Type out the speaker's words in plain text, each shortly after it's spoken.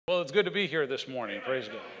Well, it's good to be here this morning. Praise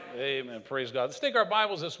God. Amen. Praise God. Let's take our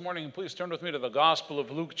Bibles this morning and please turn with me to the Gospel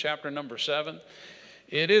of Luke, chapter number 7.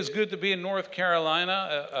 It is good to be in North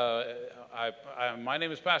Carolina. My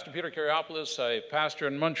name is Pastor Peter Kyriopoulos. I pastor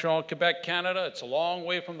in Montreal, Quebec, Canada. It's a long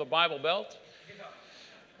way from the Bible Belt.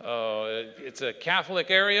 It's a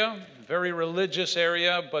Catholic area, very religious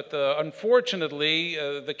area, but unfortunately,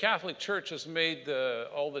 the Catholic Church has made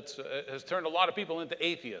has turned a lot of people into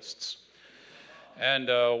atheists. And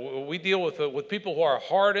we deal with people who are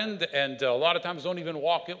hardened and a lot of times don't even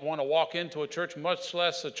want to walk into a church, much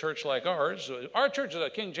less a church like ours. Our church is a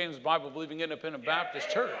King James Bible-believing independent Baptist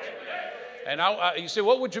church. And you say,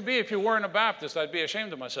 what would you be if you weren't a Baptist? I'd be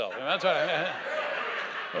ashamed of myself. And that's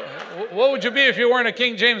what would you be if you weren't a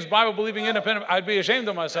King James Bible-believing independent? I'd be ashamed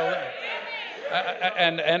of myself.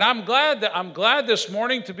 And I'm glad this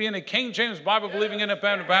morning to be in a King James Bible-believing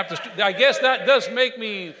independent Baptist. I guess that does make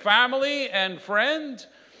me family and friend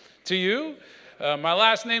to you. My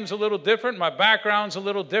last name's a little different. My background's a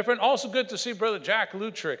little different. Also good to see Brother Jack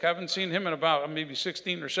Lutrick. I haven't seen him in about maybe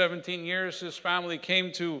 16 or 17 years. His family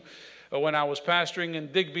came to when I was pastoring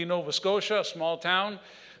in Digby, Nova Scotia, a small town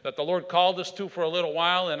that the Lord called us to for a little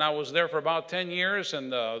while, and I was there for about 10 years,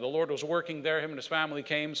 and the Lord was working there. Him and his family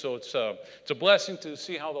came, so it's a blessing to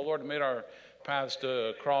see how the Lord made our paths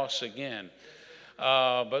to cross again.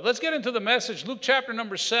 But let's get into the message, Luke chapter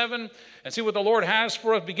number 7, and see what the Lord has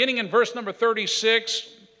for us, beginning in verse number 36.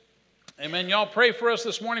 Amen. Y'all pray for us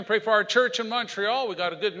this morning. Pray for our church in Montreal. We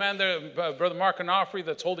got a good man there, Brother Mark Onofre,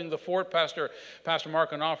 that's holding the fort. Pastor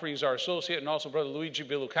Mark Onofre is our associate, and also Brother Luigi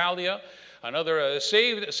Bilucalia. Another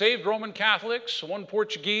saved Roman Catholics, one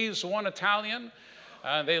Portuguese, one Italian.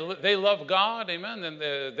 They love God, amen, and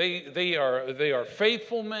they are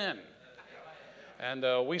faithful men.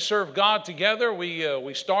 And we serve God together.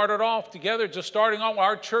 We started off together, just starting off.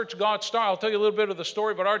 Our church got started. I'll tell you a little bit of the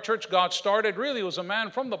story, but our church got started. Really, it was a man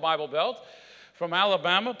from the Bible Belt, from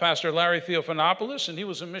Alabama, Pastor Larry Theophanopoulos, and he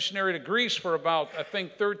was a missionary to Greece for about, I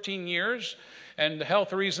think, 13 years. And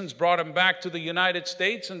health reasons brought him back to the United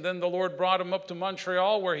States, and then the Lord brought him up to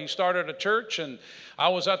Montreal, where he started a church. And I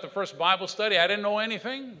was at the first Bible study. I didn't know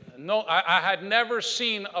anything. No, I had never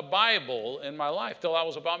seen a Bible in my life till I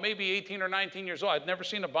was about maybe 18 or 19 years old. I'd never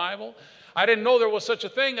seen a Bible. I didn't know there was such a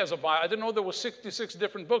thing as a Bible. I didn't know there was 66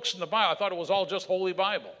 different books in the Bible. I thought it was all just Holy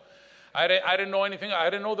Bible. I didn't know anything. I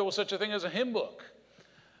didn't know there was such a thing as a hymn book.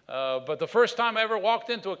 But the first time I ever walked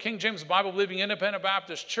into a King James Bible-believing independent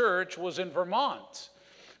Baptist church was in Vermont,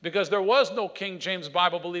 because there was no King James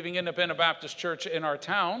Bible-believing independent Baptist church in our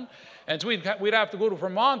town. And so we'd have to go to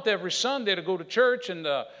Vermont every Sunday to go to church. And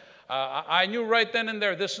I knew right then and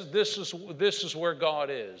there, this is where God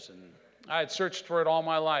is. And I had searched for it all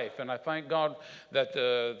my life. And I thank God that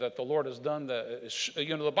the Lord has done that.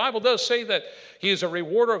 You know, the Bible does say that He is a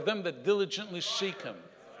rewarder of them that diligently seek Him.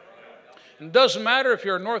 It doesn't matter if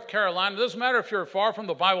you're in North Carolina. It doesn't matter if you're far from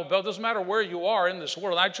the Bible Belt. It doesn't matter where you are in this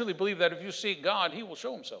world. I truly believe that if you seek God, He will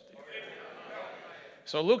show Himself to you.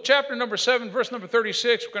 So Luke chapter number 7, verse number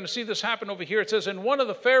 36, we're going to see this happen over here. It says, and one of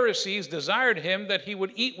the Pharisees desired him that he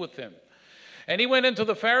would eat with him. And he went into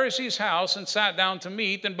the Pharisee's house and sat down to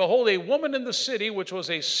meat. And behold, a woman in the city, which was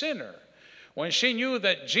a sinner, when she knew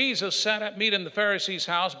that Jesus sat at meat in the Pharisee's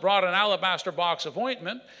house, brought an alabaster box of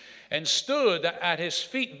ointment, and stood at his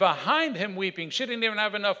feet behind him weeping. She didn't even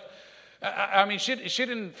have enough, she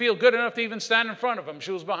didn't feel good enough to even stand in front of him.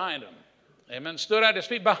 She was behind him. Amen. Stood at his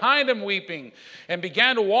feet behind him weeping, and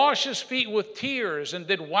began to wash his feet with tears, and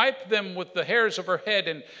did wipe them with the hairs of her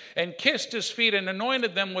head, and kissed his feet, and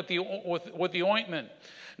anointed them with the ointment.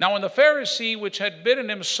 Now when the Pharisee which had bidden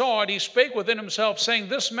him saw it, he spake within himself, saying,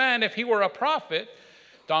 this man, if he were a prophet,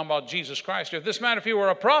 talking about Jesus Christ, if this man, if he were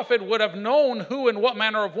a prophet, would have known who and what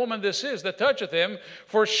manner of woman this is that toucheth him,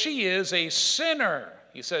 for she is a sinner.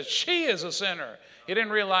 He says, she is a sinner. He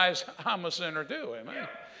didn't realize I'm a sinner too, amen.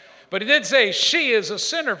 But he did say, she is a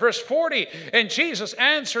sinner. Verse 40, and Jesus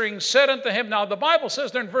answering said unto him, now the Bible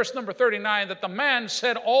says there in verse number 39 that the man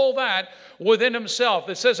said all that within himself.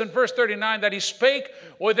 It says in verse 39 that he spake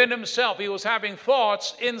within himself. He was having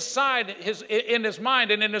thoughts inside in his mind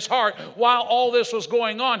and in his heart while all this was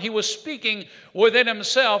going on. He was speaking within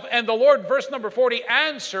himself. And the Lord, verse number 40,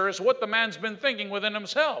 answers what the man's been thinking within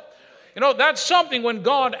himself. You know, that's something when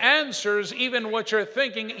God answers even what you're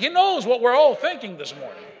thinking. He knows what we're all thinking this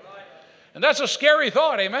morning. And that's a scary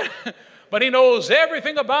thought, amen? But He knows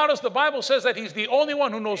everything about us. The Bible says that He's the only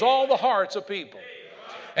one who knows all the hearts of people.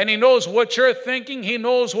 And He knows what you're thinking. He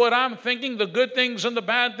knows what I'm thinking, the good things and the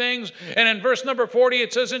bad things. And in verse number 40,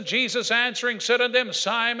 it says, and Jesus answering said unto him,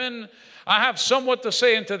 Simon, I have somewhat to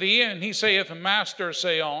say unto thee. And he saith, Master,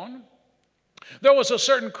 say on. There was a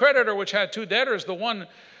certain creditor which had 2 debtors. The one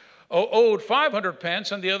owed 500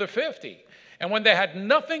 pence and the other 50. And when they had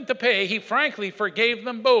nothing to pay, he frankly forgave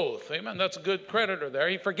them both. Amen. That's a good creditor there.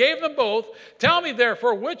 He forgave them both. Tell me,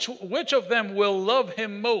 therefore, which of them will love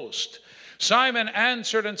him most? Simon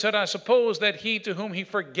answered and said, I suppose that he to whom he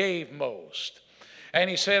forgave most. And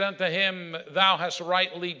he said unto him, Thou hast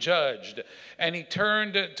rightly judged. And he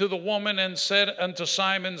turned to the woman and said unto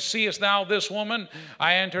Simon, Seest thou this woman?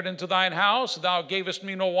 I entered into thine house. Thou gavest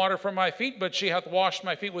me no water for my feet, but she hath washed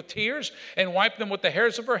my feet with tears and wiped them with the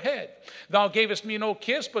hairs of her head. Thou gavest me no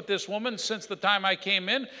kiss, but this woman, since the time I came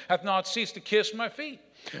in, hath not ceased to kiss my feet.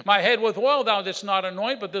 My head with oil thou didst not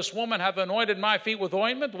anoint, but this woman hath anointed my feet with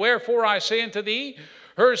ointment. Wherefore I say unto thee,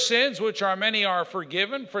 her sins, which are many, are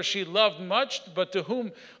forgiven, for she loved much, but to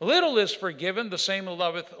whom little is forgiven, the same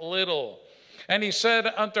loveth little. And he said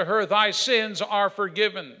unto her, Thy sins are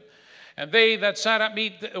forgiven. And they that sat at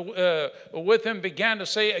meat with him began to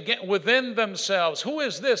say again within themselves, Who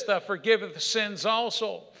is this that forgiveth sins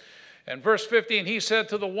also? And verse 15, he said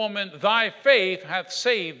to the woman, Thy faith hath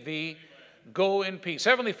saved thee. Go in peace.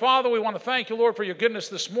 Heavenly Father, we want to thank you, Lord, for your goodness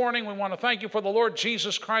this morning. We want to thank you for the Lord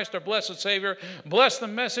Jesus Christ, our blessed Savior. Bless the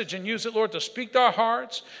message and use it, Lord, to speak to our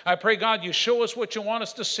hearts. I pray, God, you show us what you want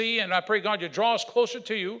us to see, and I pray, God, you draw us closer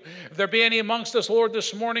to you. If there be any amongst us, Lord,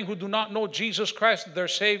 this morning who do not know Jesus Christ, their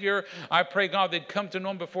Savior, I pray, God, they'd come to know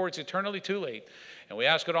him before it's eternally too late. And we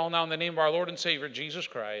ask it all now in the name of our Lord and Savior, Jesus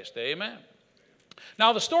Christ. Amen.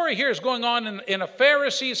 Now, the story here is going on in a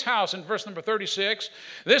Pharisee's house in verse number 36.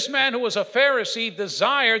 This man who was a Pharisee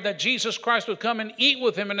desired that Jesus Christ would come and eat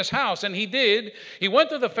with him in his house, and he did. He went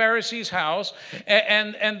to the Pharisee's house,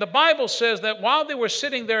 and the Bible says that while they were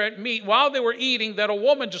sitting there at meat, while they were eating, that a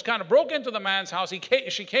woman just kind of broke into the man's house.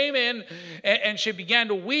 She came in, and she began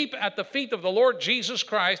to weep at the feet of the Lord Jesus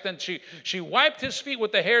Christ, and she wiped his feet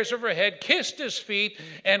with the hairs of her head, kissed his feet,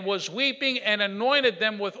 and was weeping and anointed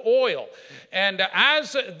them with oil. And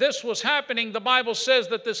as this was happening, the Bible says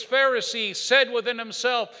that this Pharisee said within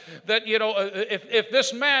himself that, if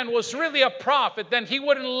this man was really a prophet, then he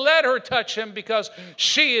wouldn't let her touch him because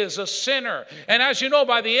she is a sinner. And as you know,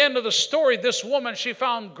 by the end of the story, this woman, she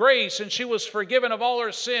found grace and she was forgiven of all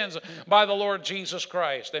her sins by the Lord Jesus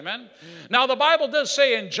Christ. Amen? Now, the Bible does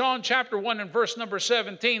say in John chapter 1 and verse number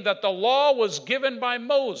 17 that the law was given by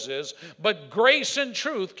Moses, but grace and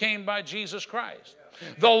truth came by Jesus Christ.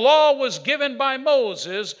 The law was given by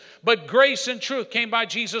Moses, but grace and truth came by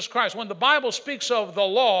Jesus Christ. When the Bible speaks of the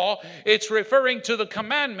law, it's referring to the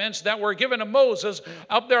commandments that were given to Moses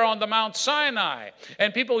up there on the Mount Sinai.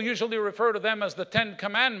 And people usually refer to them as the 10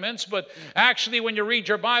 Commandments, but actually when you read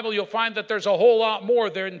your Bible, you'll find that there's a whole lot more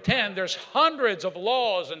than 10. There's hundreds of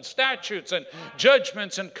laws and statutes and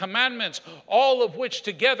judgments and commandments, all of which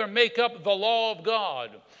together make up the law of God.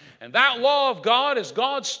 And that law of God is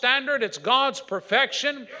God's standard. It's God's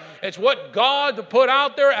perfection. It's what God put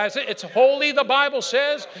out there as it's holy, the Bible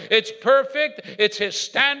says. It's perfect. It's his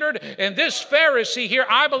standard. And this Pharisee here,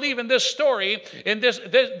 I believe in this story, in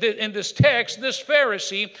this text, this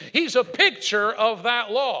Pharisee, he's a picture of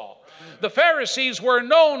that law. The Pharisees were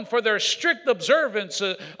known for their strict observance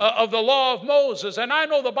of the law of Moses. And I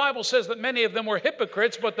know the Bible says that many of them were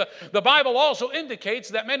hypocrites, but the Bible also indicates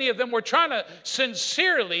that many of them were trying to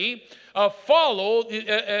sincerely follow,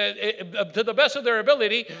 to the best of their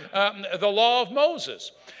ability, the law of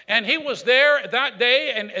Moses. And he was there that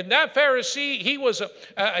day, and that Pharisee,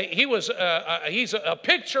 he's a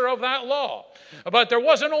picture of that law. But there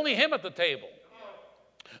wasn't only him at the table.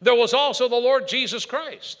 There was also the Lord Jesus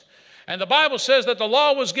Christ. And the Bible says that the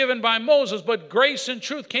law was given by Moses, but grace and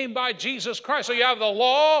truth came by Jesus Christ. So you have the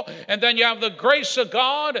law, and then you have the grace of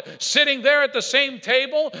God sitting there at the same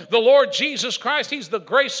table. The Lord Jesus Christ, he's the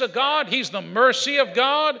grace of God. He's the mercy of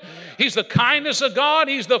God. He's the kindness of God.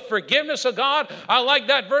 He's the forgiveness of God. I like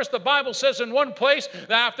that verse. The Bible says in one place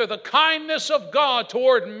that after the kindness of God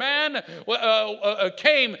toward man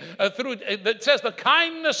came through, it says the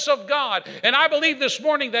kindness of God. And I believe this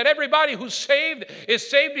morning that everybody who's saved is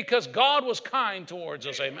saved because God was kind towards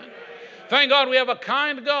us. Amen. Thank God we have a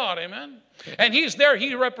kind God. Amen. And he's there.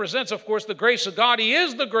 He represents, of course, the grace of God. He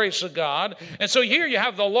is the grace of God. And so here you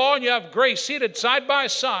have the law and you have grace seated side by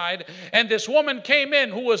side. And this woman came in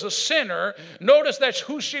who was a sinner. Notice that's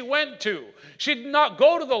who she went to. She did not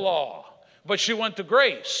go to the law, but she went to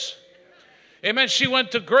grace. Amen. She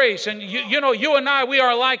went to grace. And you and I, we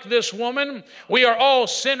are like this woman. We are all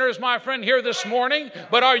sinners, my friend, here this morning.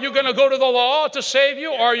 But are you going to go to the law to save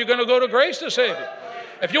you, or are you going to go to grace to save you?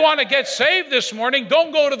 If you want to get saved this morning,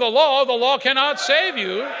 don't go to the law. The law cannot save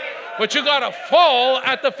you. But you got to fall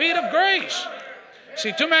at the feet of grace.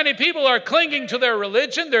 See, too many people are clinging to their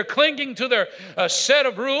religion. They're clinging to their set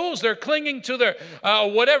of rules. They're clinging to their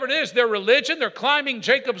whatever it is, their religion. They're climbing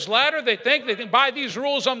Jacob's ladder. They think by these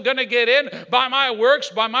rules I'm going to get in. By my works,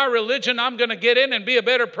 by my religion, I'm going to get in and be a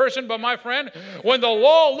better person. But my friend, when the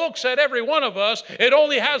law looks at every one of us, it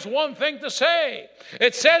only has one thing to say.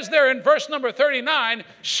 It says there in verse number 39,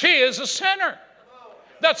 she is a sinner.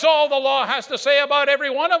 That's all the law has to say about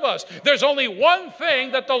every one of us. There's only one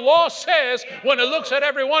thing that the law says when it looks at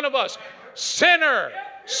every one of us. Sinner,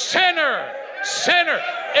 sinner, sinner.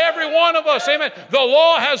 Every one of us, amen. The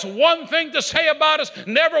law has one thing to say about us.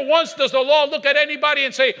 Never once does the law look at anybody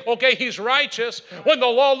and say, okay, he's righteous. When the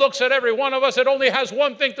law looks at every one of us, it only has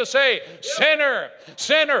one thing to say. Sinner,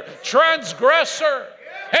 sinner, transgressor.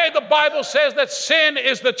 Hey, the Bible says that sin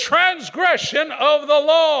is the transgression of the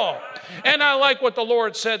law. And I like what the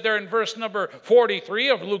Lord said there in verse number 43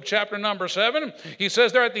 of Luke chapter number 7. He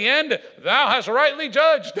says there at the end, thou hast rightly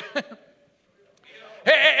judged.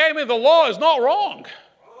 Hey, I mean, the law is not wrong.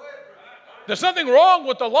 There's nothing wrong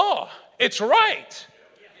with the law. It's right.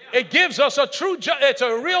 It gives us a true,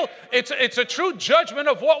 it's a true judgment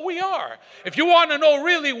of what we are. If you want to know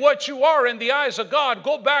really what you are in the eyes of God,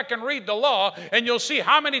 go back and read the law, and you'll see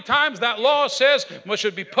how many times that law says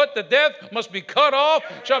should be put to death, must be cut off,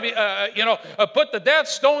 shall be, put to death,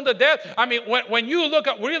 stoned to death. I mean, when you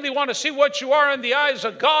really want to see what you are in the eyes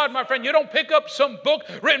of God, my friend, you don't pick up some book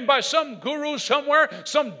written by some guru somewhere,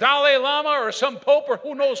 some Dalai Lama or some Pope or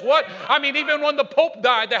who knows what. I mean, even when the Pope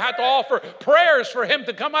died, they had to offer prayers for him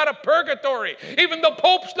to come out of purgatory. Even the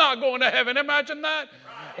Pope's not going to heaven. Imagine that.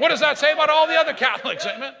 What does that say about all the other Catholics?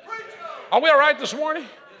 Amen. Are we all right this morning?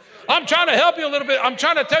 I'm trying to help you a little bit. I'm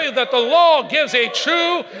trying to tell you that the law gives a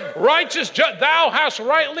true righteous judge. Thou hast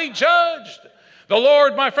rightly judged. The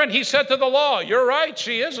Lord, my friend, he said to the law, you're right,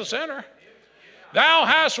 she is a sinner. Thou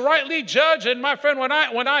hast rightly judged. And my friend, when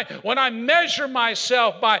I measure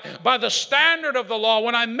myself by the standard of the law,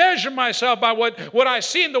 when I measure myself by what I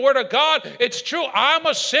see in the Word of God, it's true. I'm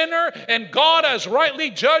a sinner, and God has rightly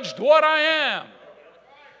judged what I am.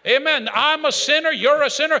 Amen. I'm a sinner. You're a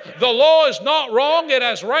sinner. The law is not wrong. It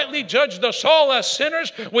has rightly judged us all as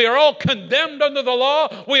sinners. We are all condemned under the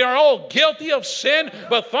law. We are all guilty of sin.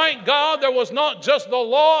 But thank God there was not just the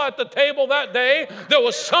law at the table that day. There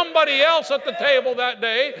was somebody else at the table that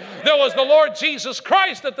day. There was the Lord Jesus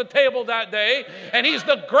Christ at the table that day. And He's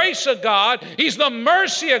the grace of God. He's the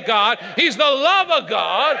mercy of God. He's the love of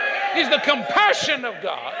God. He's the compassion of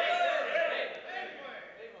God.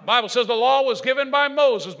 The Bible says the law was given by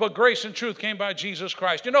Moses, but grace and truth came by Jesus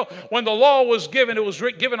Christ. You know, when the law was given, it was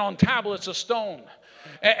given on tablets of stone.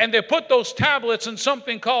 And they put those tablets in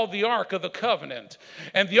something called the Ark of the Covenant.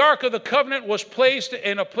 And the Ark of the Covenant was placed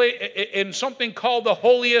in something called the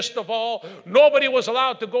holiest of all. Nobody was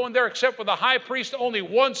allowed to go in there except for the high priest only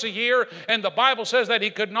once a year. And the Bible says that he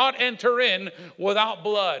could not enter in without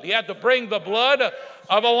blood. He had to bring the blood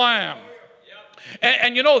of a lamb.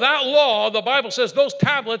 And you know, that law, the Bible says those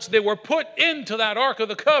tablets, they were put into that Ark of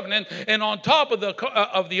the Covenant, and on top of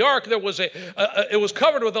the Ark, there was it was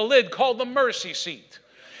covered with a lid called the mercy seat.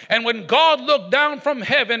 And when God looked down from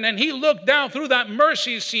heaven and He looked down through that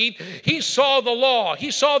mercy seat, He saw the law, He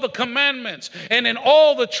saw the commandments, and in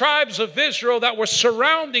all the tribes of Israel that were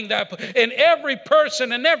surrounding that, in every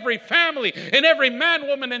person, in every family, in every man,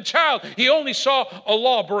 woman, and child, He only saw a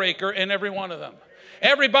lawbreaker in every one of them.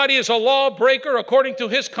 Everybody is a lawbreaker according to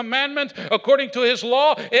His commandment, according to His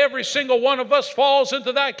law. Every single one of us falls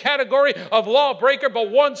into that category of lawbreaker. But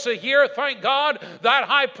once a year, thank God, that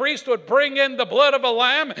high priest would bring in the blood of a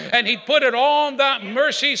lamb and he'd put it on that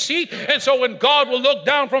mercy seat. And so when God would look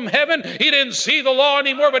down from heaven, He didn't see the law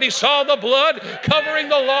anymore, but He saw the blood covering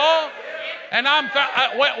the law. And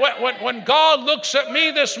when God looks at me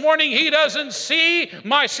this morning, He doesn't see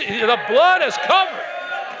the blood is covered.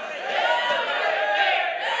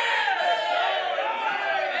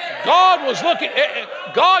 God was looking,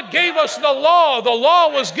 God gave us the law. The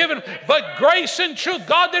law was given, but grace and truth.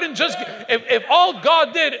 God didn't just, if all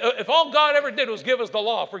God ever did was give us the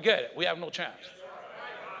law, forget it. We have no chance.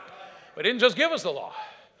 But He didn't just give us the law.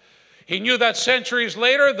 He knew that centuries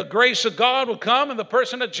later, the grace of God would come in the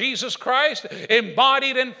person of Jesus Christ,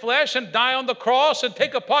 embodied in flesh, and die on the cross and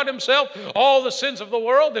take upon Himself all the sins of the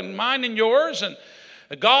world and mine and yours. And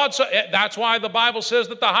That's why the Bible says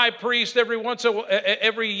that the high priest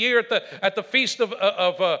every year at the feast of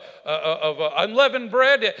unleavened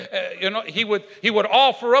bread, he would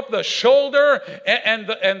offer up the shoulder and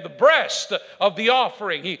the breast of the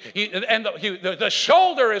offering. The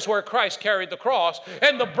shoulder is where Christ carried the cross,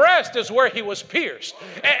 and the breast is where he was pierced.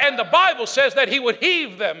 And the Bible says that he would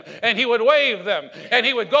heave them, and he would wave them, and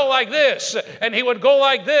he would go like this, and he would go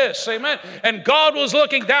like this. Amen. And God was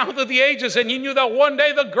looking down through the ages, and he knew that one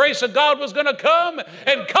day the grace of God was going to come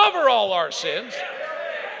and cover all our sins.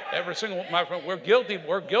 Every single, my friend, we're guilty.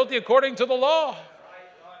 We're guilty according to the law.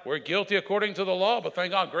 We're guilty according to the law, but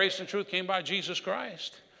thank God grace and truth came by Jesus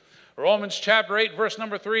Christ. Romans chapter 8, verse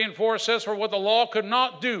number 3 and 4 says, for what the law could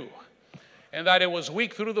not do, and that it was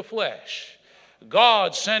weak through the flesh,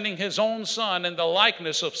 God sending his own Son in the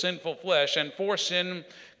likeness of sinful flesh, and for sin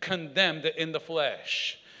condemned in the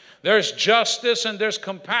flesh. There's justice and there's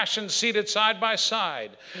compassion seated side by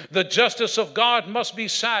side. The justice of God must be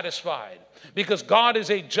satisfied, because God is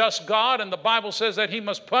a just God, and the Bible says that he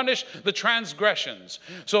must punish the transgressions.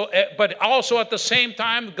 But also at the same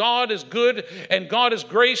time, God is good, and God is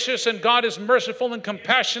gracious, and God is merciful and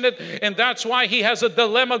compassionate, and that's why he has a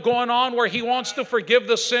dilemma going on where he wants to forgive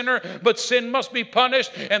the sinner, but sin must be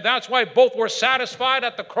punished, and that's why both were satisfied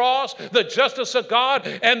at the cross, the justice of God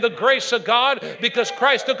and the grace of God, because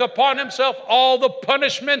Christ took upon himself all the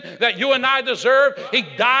punishment that you and I deserve. He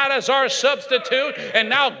died as our substitute, and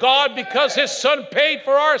now God, because his Son paid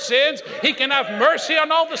for our sins, he can have mercy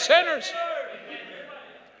on all the sinners.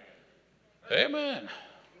 Amen.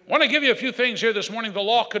 I want to give you a few things here this morning the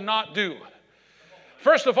law could not do.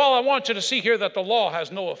 First of all, I want you to see here that the law has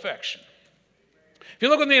no affection. If you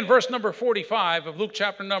look with me in verse number 45 of Luke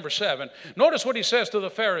chapter number 7, notice what he says to the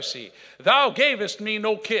Pharisee. Thou gavest me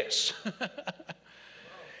no kiss.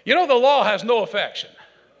 You know, the law has no affection.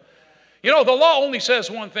 You know, the law only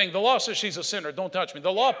says one thing. The law says she's a sinner. Don't touch me.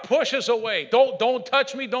 The law pushes away. Don't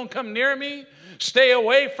touch me. Don't come near me. Stay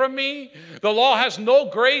away from me. The law has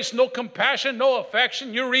no grace, no compassion, no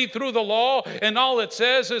affection. You read through the law, and all it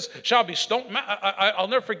says is, shall be stoned. I'll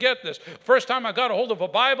never forget this. First time I got a hold of a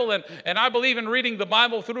Bible, and I believe in reading the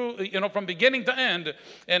Bible through, from beginning to end.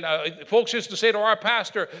 And folks used to say to our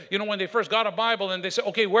pastor, when they first got a Bible, and they said,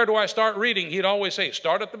 okay, where do I start reading? He'd always say,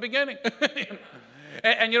 start at the beginning.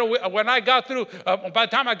 And when I got through, by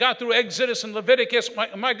the time I got through Exodus and Leviticus,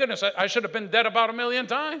 my goodness, I should have been dead about 1,000,000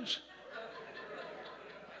 times.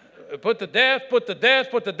 Put to death, put to death,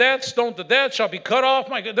 put to death, stoned to death, shall be cut off.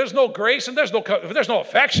 My God, there's no grace and there's no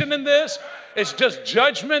affection in this. It's just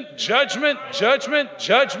judgment, judgment, judgment,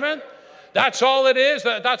 judgment. That's all it is.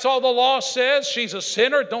 That's all the law says. She's a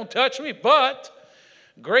sinner. Don't touch me. But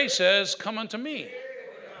grace says, come unto me.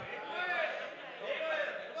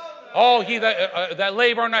 Oh, ye that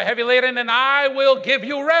labor and are heavy laden, and I will give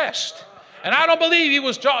you rest. And I don't believe he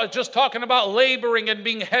was just talking about laboring and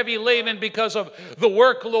being heavy laden because of the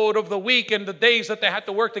workload of the week and the days that they had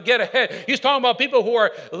to work to get ahead. He's talking about people who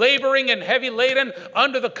are laboring and heavy laden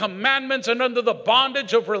under the commandments and under the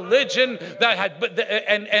bondage of religion that had,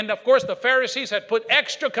 and of course the Pharisees had put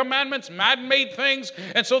extra commandments, man-made things.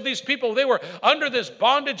 And so these people, they were under this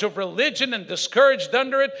bondage of religion and discouraged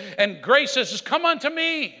under it. And grace says, come unto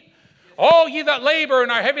me, all ye that labor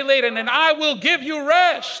and are heavy laden, and I will give you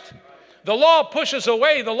rest. The law pushes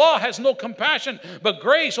away. The law has no compassion, but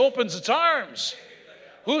grace opens its arms.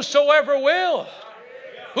 Whosoever will,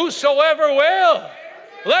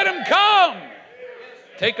 let him come.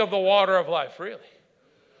 Take of the water of life freely.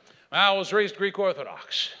 I was raised Greek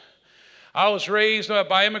Orthodox. I was raised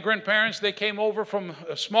by immigrant parents. They came over from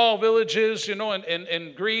small villages,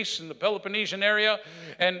 in Greece, in the Peloponnesian area.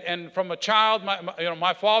 And from a child,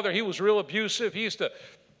 my father, he was real abusive. He used to,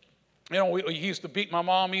 he used to beat my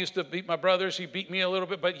mom. He used to beat my brothers. He beat me a little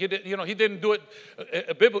bit, but he didn't do it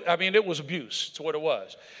biblically. I mean, it was abuse. It's what it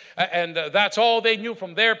was. And that's all they knew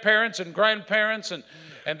from their parents and grandparents.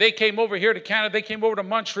 And they came over here to Canada. They came over to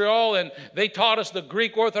Montreal, and they taught us the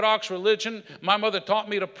Greek Orthodox religion. My mother taught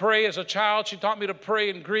me to pray as a child. She taught me to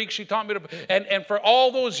pray in Greek. She taught me to, and for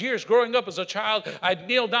all those years growing up as a child, I'd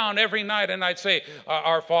kneel down every night and I'd say,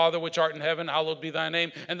 Our Father, which art in heaven, hallowed be thy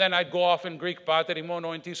name. And then I'd go off in Greek, Pater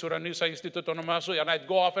imono en ti souranou institut onomasu, and I'd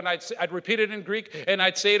go off and I'd repeat it in Greek, and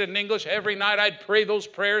I'd say it in English. Every night I'd pray those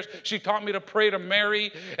prayers. She taught me to pray to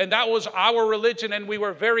Mary, and that was our religion, and we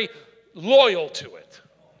were very loyal to it.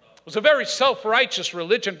 It was a very self-righteous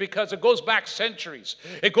religion because it goes back centuries.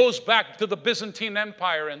 It goes back to the Byzantine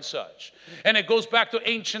Empire and such. And it goes back to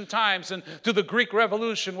ancient times and to the Greek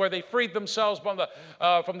Revolution where they freed themselves from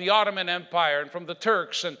the Ottoman Empire and from the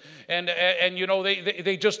Turks. And you know,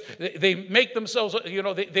 they make themselves, you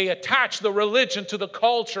know, they attach the religion to the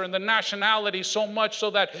culture and the nationality so much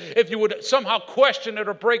so that if you would somehow question it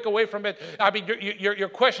or break away from it, I mean, you're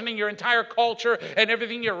questioning your entire culture and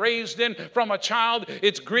everything you're raised in from a child.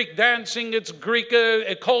 It's Greek dancing, it's Greek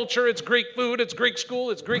culture, it's Greek food, it's Greek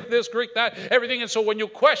school, it's Greek this, Greek that, everything. And so when you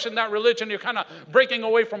question that religion, you're kind of breaking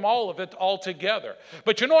away from all of it altogether.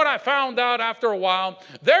 But you know what I found out after a while?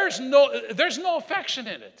 There's no affection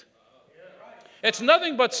in it. It's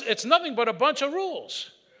nothing but a bunch of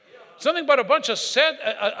rules. It's nothing but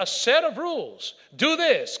a set of rules. Do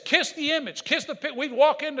this, kiss the image, kiss the picture. We'd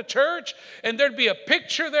walk into church and there'd be a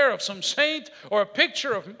picture there of some saint or a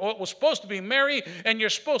picture of what was supposed to be Mary, and you're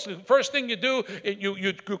supposed to, first thing you do,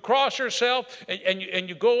 you cross yourself and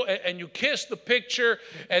you go and you kiss the picture,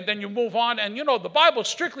 and then you move on. And you know, the Bible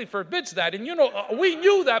strictly forbids that, and you know, we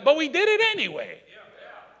knew that, but we did it anyway.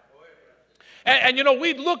 And you know,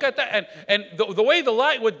 we'd look at that, and the way the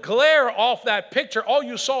light would glare off that picture, all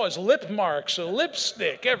you saw is lip marks,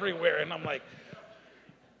 lipstick everywhere. And I'm like,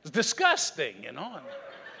 it's disgusting, you know.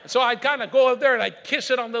 And so I'd kind of go over there and I'd kiss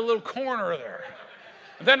it on the little corner there.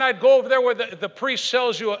 Then I'd go over there where the priest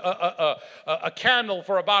sells you a candle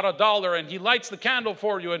for about $1, and he lights the candle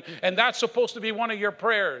for you, and that's supposed to be one of your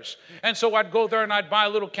prayers. And so I'd go there and I'd buy a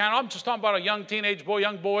little candle. I'm just talking about a young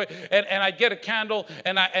boy, and I'd get a candle,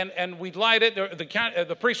 and we'd light it.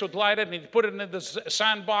 The priest would light it, and he'd put it in this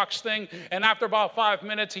sandbox thing, and after about 5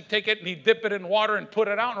 minutes, he'd take it and he'd dip it in water and put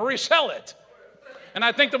it out and resell it. And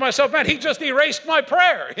I think to myself, man, he just erased my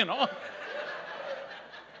prayer, you know.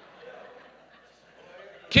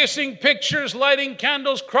 Kissing pictures, lighting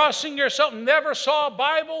candles, crossing yourself, never saw a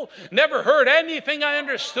Bible, never heard anything I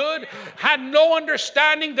understood, had no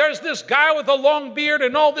understanding. There's this guy with a long beard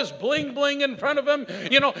and all this bling bling in front of him,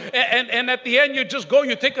 you know, and at the end you just go,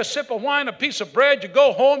 you take a sip of wine, a piece of bread, you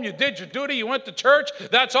go home, you did your duty, you went to church.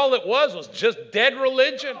 That's all it was just dead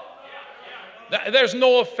religion. There's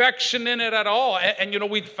no affection in it at all. And you know,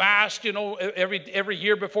 we'd fast, you know, every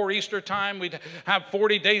year before Easter time, we'd have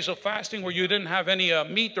 40 days of fasting where you didn't have any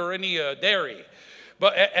meat or any dairy.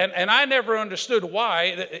 But and I never understood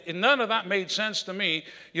why. None of that made sense to me.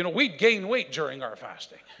 You know, we'd gain weight during our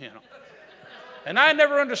fasting, you know. And I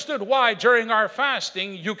never understood why during our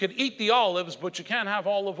fasting you could eat the olives, but you can't have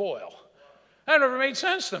olive oil. That never made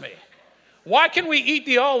sense to me. Why can we eat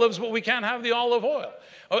the olives, but we can't have the olive oil?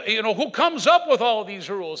 You know, who comes up with all these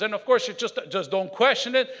rules? And of course, you just don't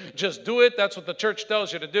question it. Just do it. That's what the church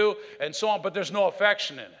tells you to do, and so on. But there's no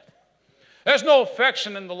affection in it. There's no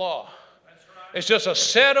affection in the law. It's just a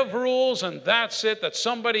set of rules, and that's it, that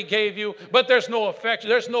somebody gave you. But there's no affection.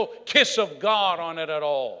 There's no kiss of God on it at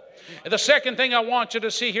all. And the second thing I want you to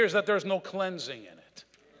see here is that there's no cleansing in it.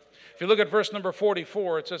 If you look at verse number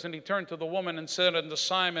 44, it says, and he turned to the woman and said unto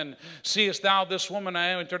Simon, seest thou this woman?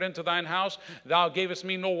 I entered into thine house. Thou gavest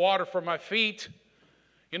me no water for my feet.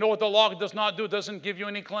 You know what the law does not do? It doesn't give you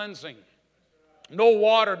any cleansing. No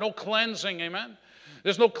water, no cleansing, amen?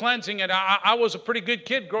 There's no cleansing. And I was a pretty good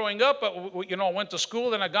kid growing up. You know, I went to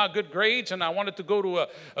school and I got good grades, and I wanted to go to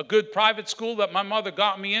a good private school that my mother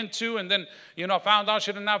got me into. And then, you know, I found out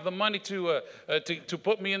she didn't have the money to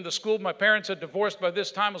put me in the school. My parents had divorced by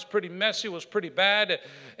this time. It was pretty messy. It was pretty bad.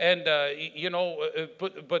 And, you know,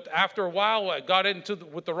 but after a while, I got into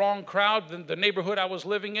with the wrong crowd, the neighborhood I was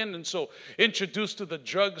living in. And so introduced to the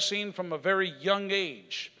drug scene from a very young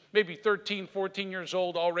age. Maybe 13, 14 years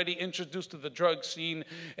old, already introduced to the drug scene.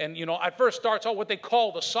 And, you know, at first starts out what they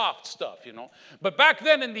call the soft stuff, you know. But back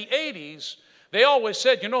then in the 80s, they always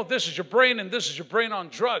said, you know, this is your brain and this is your brain on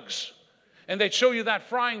drugs. And they'd show you that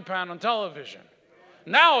frying pan on television.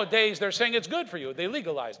 Nowadays, they're saying it's good for you. They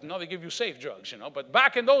legalized. Now they give you safe drugs, you know. But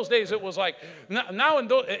back in those days, it was like,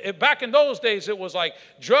 back in those days, it was like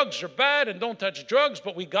drugs are bad and don't touch drugs.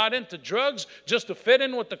 But we got into drugs just to fit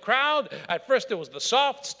in with the crowd. At first, it was the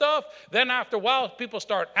soft stuff. Then after a while, people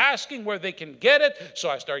start asking where they can get it. So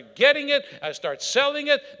I start getting it. I start selling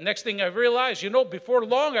it. Next thing I realized, you know, before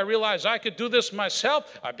long, I realized I could do this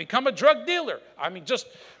myself. I become a drug dealer. I mean, just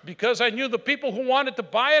because I knew the people who wanted to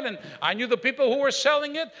buy it and I knew the people who were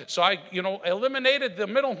selling it. So I, you know, eliminated the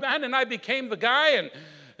middleman and I became the guy. And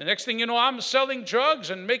the next thing you know, I'm selling drugs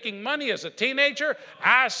and making money as a teenager.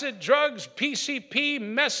 Acid drugs, PCP,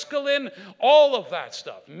 mescaline, all of that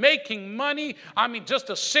stuff. Making money. I mean, just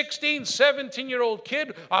a 16, 17-year-old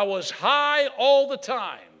kid. I was high all the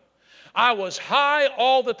time. I was high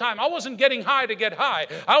all the time. I wasn't getting high to get high.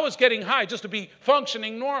 I was getting high just to be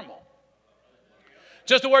functioning normal.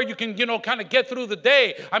 Just to where you can, kind of get through the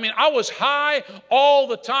day. I mean, I was high all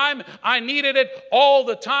the time. I needed it all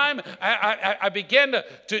the time. I began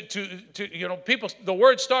to people, the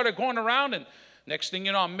word started going around, and next thing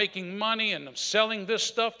you know, I'm making money, and I'm selling this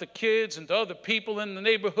stuff to kids and to other people in the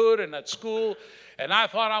neighborhood and at school. And I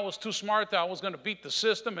thought I was too smart, that I was going to beat the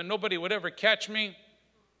system and nobody would ever catch me.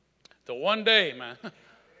 Till one day, man,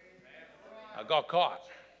 I got caught.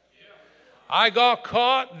 I got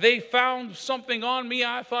caught. They found something on me.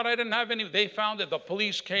 I thought I didn't have any. They found it. The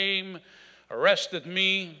police came, arrested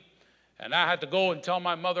me, and I had to go and tell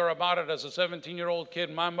my mother about it as a 17-year-old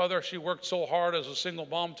kid. My mother, she worked so hard as a single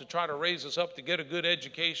mom to try to raise us up to get a good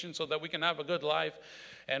education so that we can have a good life.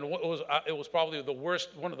 And it was probably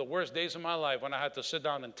one of the worst days of my life when I had to sit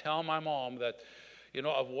down and tell my mom that,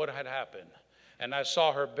 of what had happened. And I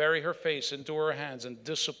saw her bury her face into her hands in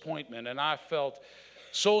disappointment, and I felt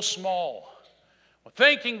so small.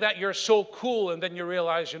 Thinking that you're so cool, and then you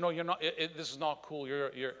realize, you're not. This is not cool. You're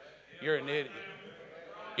an idiot.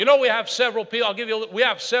 We have several people. We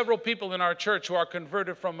have several people in our church who are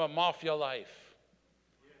converted from a mafia life.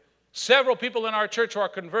 Several people in our church who are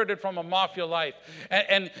converted from a mafia life,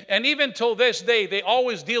 and even till this day, they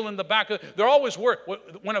always deal in the back. They're always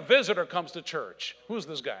when a visitor comes to church. Who's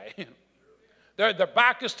this guy? Their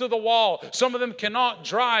back is to the wall. Some of them cannot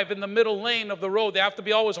drive in the middle lane of the road. They have to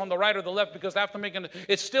be always on the right or the left because they have to make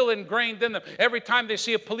it's still ingrained in them. Every time they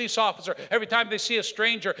see a police officer, every time they see a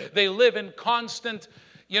stranger, they live in constant,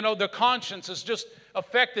 their conscience is just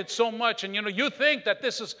affected so much. And, you think that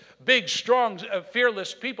this is big, strong,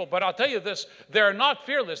 fearless people. But I'll tell you this, they're not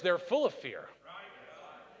fearless. They're full of fear.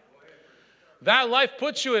 That life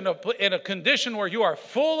puts you in a condition where you are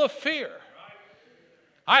full of fear.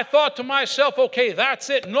 I thought to myself, okay, that's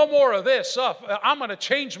it. No more of this stuff. I'm going to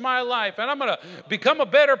change my life, and I'm going to become a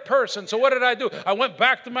better person. So what did I do? I went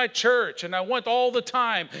back to my church, and I went all the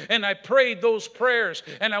time, and I prayed those prayers,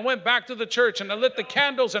 and I went back to the church, and I lit the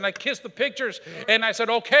candles, and I kissed the pictures, and I said,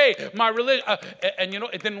 okay, my religion, and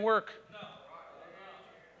it didn't work.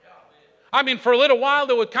 I mean, for a little while,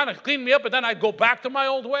 they would kind of clean me up, but then I'd go back to my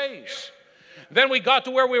old ways. Then we got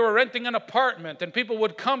to where we were renting an apartment, and people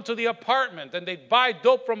would come to the apartment, and they'd buy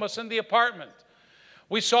dope from us in the apartment.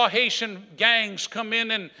 We saw Haitian gangs come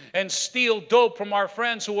in and steal dope from our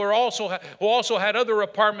friends who also had other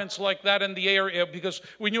apartments like that in the area, because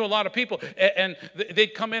we knew a lot of people. And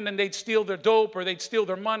they'd come in and they'd steal their dope, or they'd steal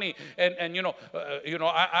their money. And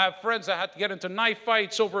I have friends that had to get into knife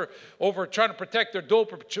fights over trying to protect their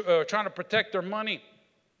dope or trying to protect their money.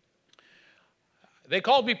 They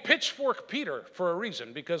called me Pitchfork Peter for a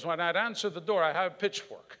reason, because when I'd answer the door, I had a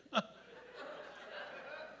pitchfork.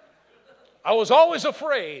 I was always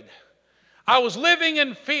afraid. I was living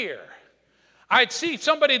in fear. I'd see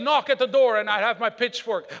somebody knock at the door, and I'd have my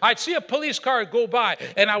pitchfork. I'd see a police car go by,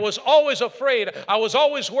 and I was always afraid. I was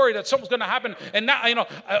always worried that something's going to happen, and now,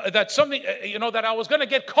 that something, that I was going to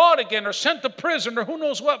get caught again or sent to prison or who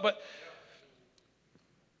knows what. But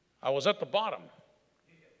I was at the bottom.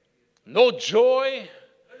 No joy,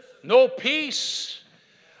 no peace.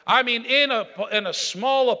 I mean, in a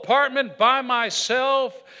small apartment by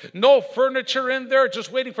myself, no furniture in there,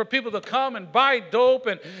 just waiting for people to come and buy dope.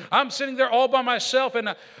 And I'm sitting there all by myself.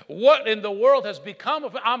 And what in the world has become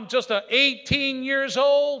of? I'm just 18 years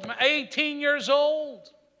old. 18 years old.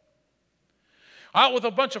 Out with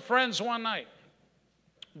a bunch of friends one night,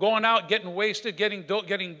 going out, getting wasted, getting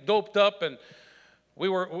doped up, and we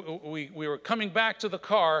were coming back to the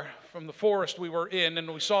car from the forest we were in, and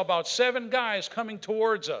we saw about 7 guys coming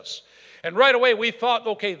towards us. And right away we thought,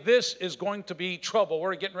 okay, this is going to be trouble.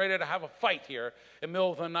 We're getting ready to have a fight here in the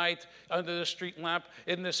middle of the night under the street lamp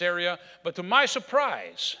in this area. But to my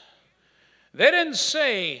surprise, they didn't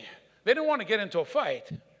want to get into a fight.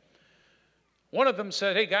 One of them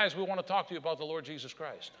said, hey guys, we want to talk to you about the Lord Jesus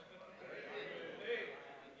Christ.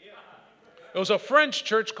 It was a French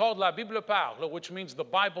church called La Bible Parle, which means the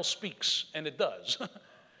Bible speaks, and it does.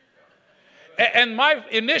 And my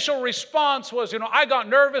initial response was, I got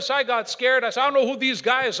nervous, I got scared. I said, I don't know who these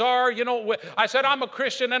guys are. I said, I'm a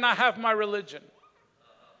Christian and I have my religion.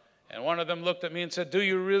 And one of them looked at me and said, do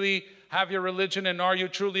you really have your religion, and are you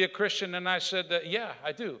truly a Christian? And I said, yeah,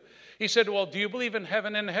 I do. He said, well, do you believe in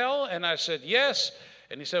heaven and hell? And I said, yes.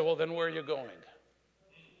 And he said, well, then where are you going?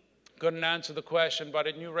 Couldn't answer the question, but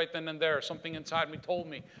I knew right then and there, something inside me told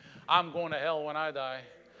me, I'm going to hell when I die.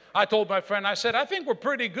 I told my friend, I said, I think we're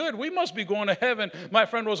pretty good. We must be going to heaven. My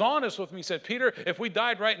friend was honest with me. He said, Peter, if we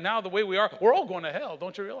died right now the way we are, we're all going to hell.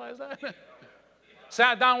 Don't you realize that?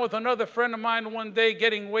 Sat down with another friend of mine one day,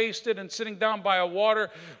 getting wasted and sitting down by a water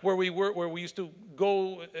where we used to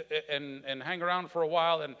go and hang around for a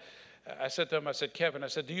while. And I said to him, I said, Kevin, I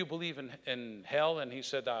said, do you believe in hell? And he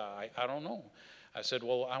said, I don't know. I said,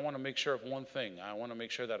 well, I want to make sure of one thing. I want to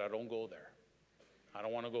make sure that I don't go there. I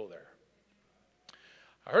don't want to go there.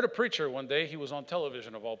 I heard a preacher one day. He was on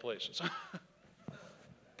television, of all places.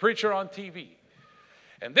 Preacher on TV.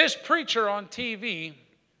 And this preacher on TV,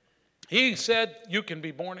 he said, you can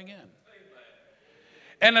be born again.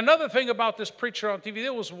 And another thing about this preacher on TV,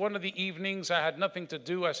 it was one of the evenings, I had nothing to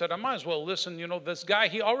do. I said, I might as well listen. You know, this guy,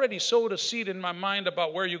 he already sowed a seed in my mind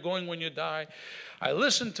about where you're going when you die. I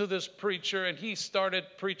listened to this preacher, and he started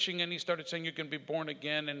preaching, and he started saying you can be born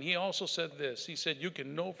again. And he also said this. He said, you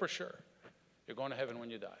can know for sure you're going to heaven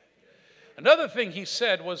when you die. Another thing he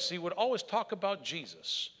said was he would always talk about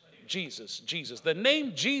Jesus. Jesus, Jesus. The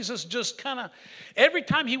name Jesus just kind of, every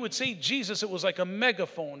time he would say Jesus, it was like a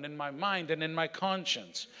megaphone in my mind and in my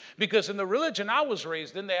conscience. Because in the religion I was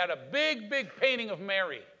raised in, they had a big, big painting of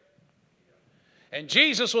Mary. And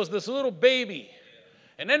Jesus was this little baby.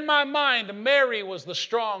 And in my mind, Mary was the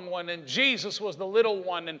strong one, and Jesus was the little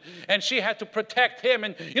one, and she had to protect him.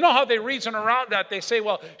 And you know how they reason around that? They say,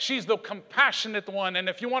 well, she's the compassionate one. And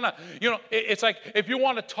if you want to, you know, it's like if you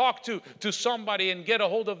want to talk to somebody and get a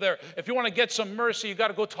hold of if you want to get some mercy, you got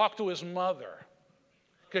to go talk to his mother.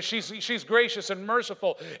 Because she's gracious and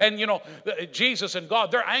merciful. And, you know, Jesus and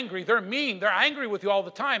God, they're angry. They're mean. They're angry with you all the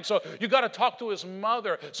time. So you got to talk to his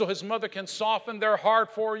mother so his mother can soften their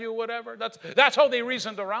heart for you, whatever. That's how they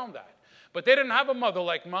reasoned around that. But they didn't have a mother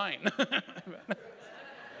like mine.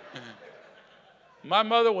 My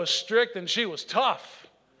mother was strict and she was tough.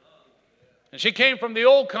 And she came from the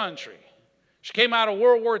old country. She came out of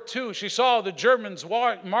World War II. She saw the Germans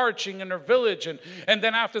marching in her village. And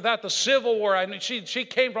then after that, the Civil War. I mean, she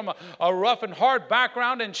came from a rough and hard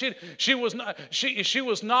background. And she was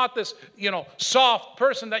not this, you know, soft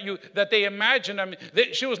person that they imagined. I mean,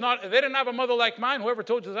 they didn't have a mother like mine. Whoever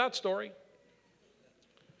told you that story.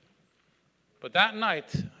 But that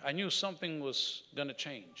night, I knew something was going to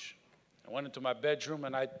change. I went into my bedroom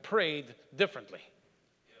and I prayed differently.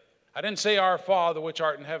 I didn't say, Our Father, which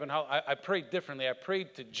art in heaven. I prayed differently. I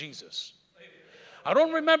prayed to Jesus. I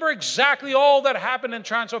don't remember exactly all that happened in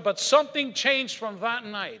transfer, but something changed from that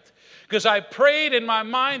night. Because I prayed in my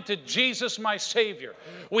mind to Jesus, my Savior.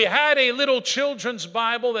 We had a little children's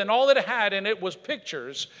Bible, and all it had in it was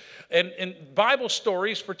pictures and Bible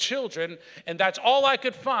stories for children. And that's all I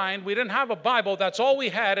could find. We didn't have a Bible. That's all we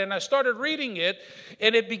had. And I started reading it,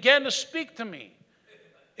 and it began to speak to me.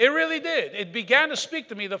 It really did. It began to speak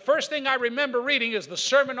to me. The first thing I remember reading is the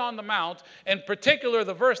Sermon on the Mount, in particular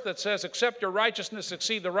the verse that says, except your righteousness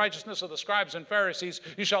exceed the righteousness of the scribes and Pharisees,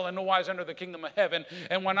 you shall in no wise enter the kingdom of heaven.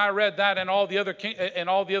 And when I read that and all the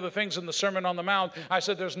other things in the Sermon on the Mount, I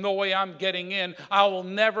said, there's no way I'm getting in. I will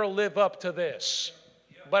never live up to this.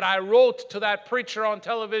 But I wrote to that preacher on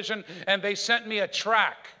television, and they sent me a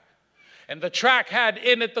tract. And the tract had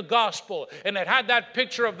in it the gospel. And it had that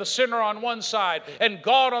picture of the sinner on one side and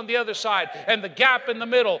God on the other side. And the gap in the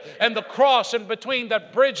middle. And the cross in between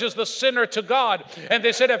that bridges the sinner to God. And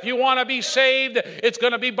they said, if you want to be saved, it's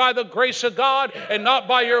going to be by the grace of God and not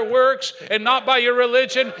by your works and not by your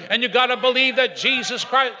religion. And you got to believe that Jesus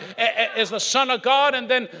Christ is the Son of God. And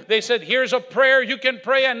then they said, here's a prayer you can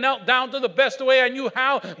pray. I knelt down to the best way I knew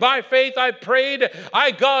how. By faith I prayed.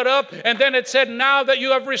 I got up. And then it said, now that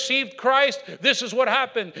you have received Christ, this is what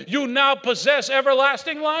happened. You now possess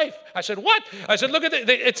everlasting life. I said, what? I said, look at it.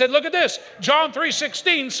 It said, look at this. John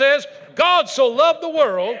 3:16 says, God so loved the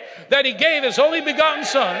world that he gave his only begotten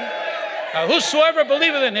Son. Whosoever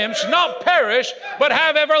believeth in him should not perish, but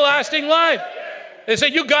have everlasting life. They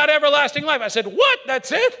said, you got everlasting life. I said, what?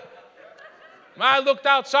 That's it? I looked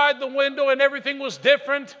outside the window and everything was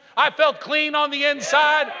different. I felt clean on the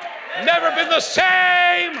inside. Never been the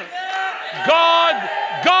same.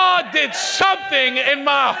 God did something in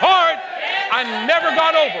my heart I never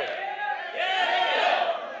got over.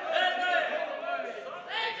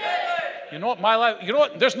 You know what, my life, you know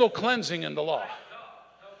what? There's no cleansing in the law.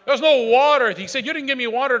 There's no water. He said, you didn't give me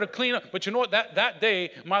water to clean up. But you know what? That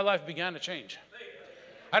day, my life began to change.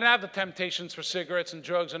 I didn't have the temptations for cigarettes and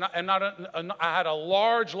drugs. And I had a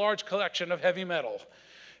large collection of heavy metal.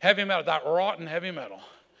 Heavy metal, that rotten heavy metal.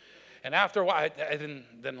 And after a while, I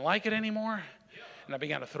didn't like it anymore. And I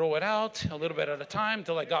began to throw it out a little bit at a time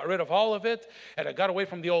until I got rid of all of it. And I got away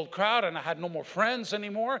from the old crowd, and I had no more friends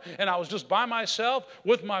anymore. And I was just by myself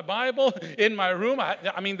with my Bible in my room.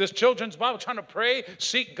 I mean, this children's Bible, trying to pray,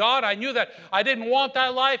 seek God. I knew that I didn't want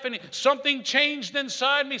that life. And something changed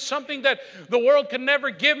inside me, something that the world could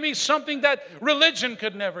never give me, something that religion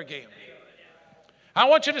could never give me. I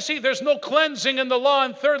want you to see there's no cleansing in the law.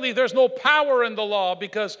 And thirdly, there's no power in the law,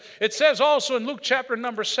 because it says also in Luke chapter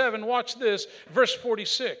number 7, watch this, verse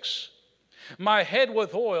 46. My head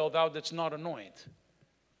with oil thou didst not anoint,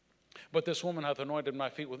 but this woman hath anointed my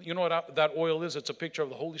feet with. You know what that oil is? It's a picture of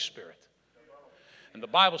the Holy Spirit. And the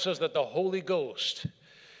Bible says that the Holy Ghost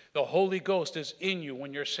is in you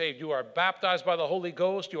when you're saved. You are baptized by the Holy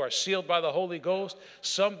Ghost. You are sealed by the Holy Ghost.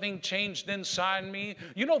 Something changed inside me.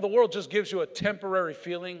 You know, the world just gives you a temporary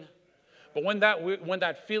feeling. But when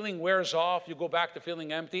that feeling wears off, you go back to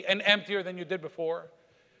feeling empty, and emptier than you did before.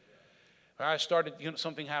 I started,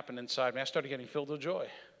 something happened inside me. I started getting filled with joy.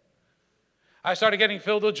 I started getting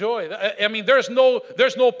filled with joy. I mean, there's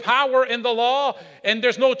no power in the law, and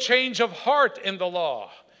there's no change of heart in the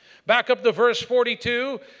law. Back up to verse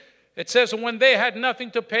 42. It says, when they had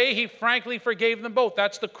nothing to pay, he frankly forgave them both.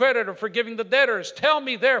 That's the creditor forgiving the debtors. Tell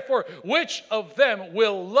me, therefore, which of them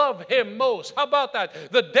will love him most? How about that?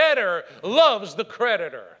 The debtor loves the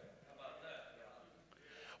creditor.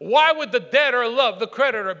 Why would the debtor love the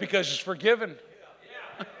creditor? Because he's forgiven.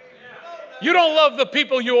 You don't love the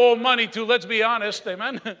people you owe money to, let's be honest,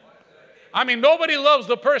 amen? I mean, nobody loves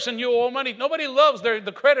the person you owe money. Nobody loves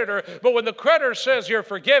the creditor. But when the creditor says you're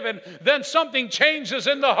forgiven, then something changes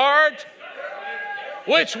in the heart.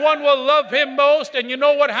 Which one will love him most? And you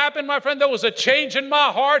know what happened, my friend? There was a change in my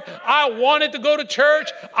heart. I wanted to go to church.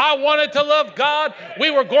 I wanted to love God. We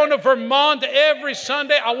were going to Vermont every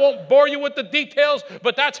Sunday. I won't bore you with the details,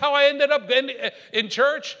 but that's how I ended up in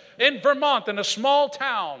church in Vermont, in a small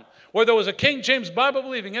town, where there was a King James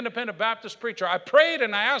Bible-believing independent Baptist preacher. I prayed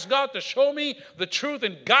and I asked God to show me the truth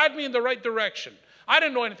and guide me in the right direction. I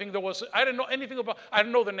didn't know anything I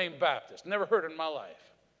didn't know the name Baptist. Never heard it in my life.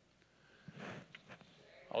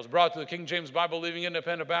 I was brought to the King James Bible-believing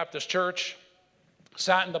independent Baptist church.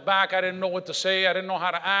 Sat in the back. I didn't know what to say. I didn't know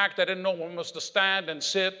how to act. I didn't know when I was to stand and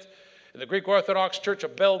sit. In the Greek Orthodox church, a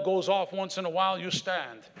bell goes off once in a while. You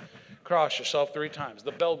stand. Cross yourself 3 times.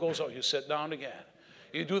 The bell goes off. You sit down again.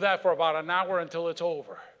 You do that for about an hour until it's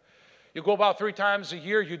over. You go about 3 times a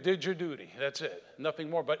year, you did your duty. That's it. Nothing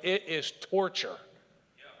more. But it is torture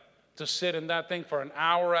to sit in that thing for an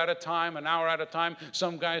hour at a time.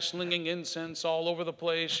 Some guy slinging incense all over the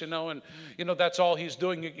place, and, that's all he's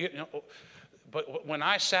doing. But when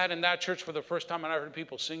I sat in that church for the first time and I heard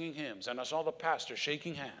people singing hymns and I saw the pastor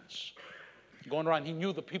shaking hands, going around, he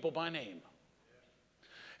knew the people by name.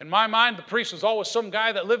 In my mind, the priest was always some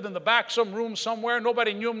guy that lived in the back, some room somewhere.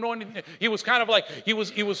 Nobody knew him. He was kind of like he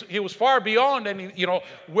was far beyond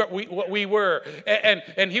what we were,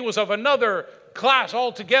 and he was of another class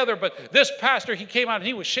altogether. But this pastor, he came out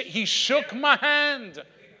and he shook my hand,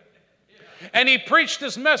 and he preached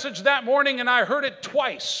his message that morning, and I heard it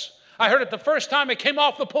twice. I heard it the first time; it came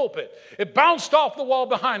off the pulpit. It bounced off the wall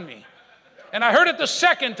behind me, and I heard it the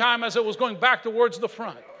second time as it was going back towards the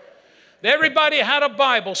front. Everybody had a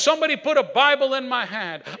Bible. Somebody put a Bible in my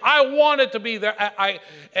hand. I wanted to be there.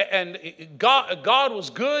 And God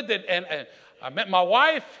was good. And I met my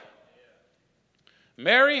wife,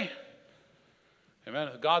 Mary. Amen.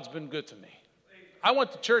 God's been good to me. I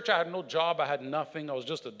went to church. I had no job. I had nothing. I was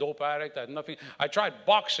just a dope addict. I had nothing. I tried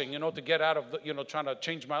boxing, to get out of trying to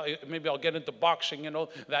change maybe I'll get into boxing,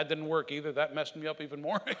 That didn't work either. That messed me up even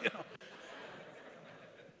more,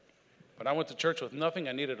 But I went to church with nothing.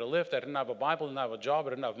 I needed a lift. I didn't have a Bible. I didn't have a job.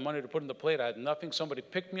 I didn't have money to put in the plate. I had nothing. Somebody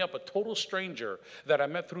picked me up. A total stranger that I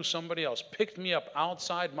met through somebody else picked me up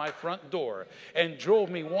outside my front door and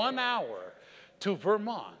drove me 1 hour to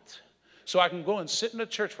Vermont so I can go and sit in a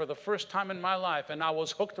church for the first time in my life. And I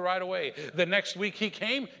was hooked right away. The next week he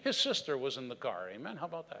came. His sister was in the car. Amen. How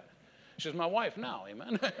about that? She's my wife now.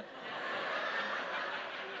 Amen.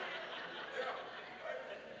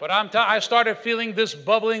 But I started feeling this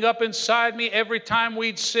bubbling up inside me every time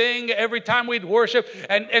we'd sing, every time we'd worship,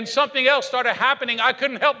 and something else started happening. I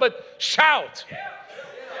couldn't help but shout.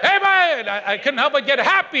 Amen. I couldn't help but get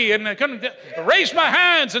happy, and I couldn't raise my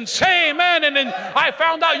hands and say amen. And then I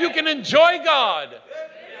found out you can enjoy God.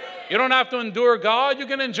 You don't have to endure God. You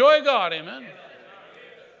can enjoy God. Amen.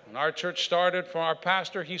 When our church started, for our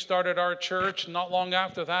pastor, he started our church not long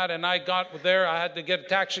after that, and I got there. I had to get a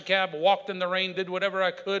taxi cab, walked in the rain, did whatever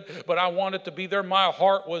I could, but I wanted to be there. My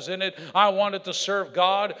heart was in it. I wanted to serve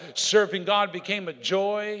God. Serving God became a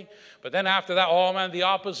joy. But then after that, the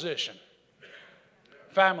opposition.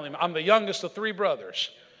 family. I'm the youngest of 3 brothers.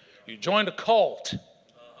 You joined a cult.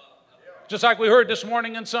 Just like we heard this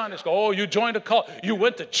morning in Sunday school. Oh, you joined a cult. You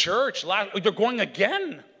went to church. You're going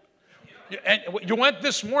again. And you went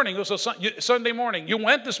this morning. It was a Sunday morning. You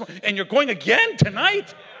went this morning. And you're going again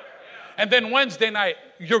tonight. And then Wednesday night,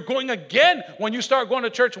 you're going again. When you start going to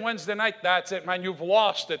church Wednesday night, that's it, man. You've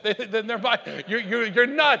lost it. Then you're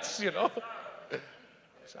nuts, you know.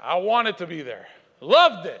 So I wanted to be there.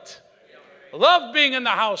 Loved it. Loved being in the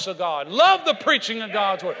house of God. Loved the preaching of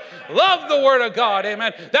God's word. Loved the word of God.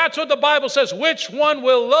 Amen. That's what the Bible says. Which one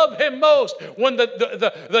will love him most? When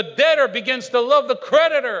the debtor begins to love the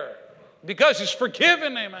creditor because he's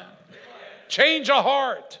forgiven. Amen. Change of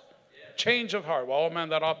heart. Change of heart. Well, oh man,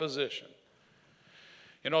 that opposition.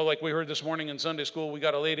 You know, like we heard this morning in Sunday school, we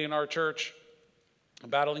got a lady in our church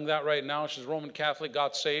battling that right now. She's Roman Catholic,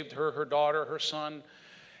 got saved, her daughter, her son,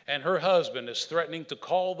 and her husband is threatening to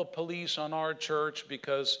call the police on our church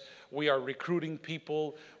because we are recruiting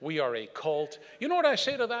people. We are a cult. You know what I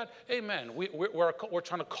say to that? Amen. We're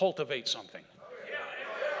trying to cultivate something.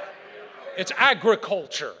 It's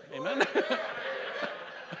agriculture. Amen.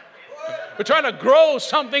 We're trying to grow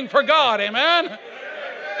something for God. Amen.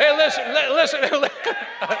 Hey, listen.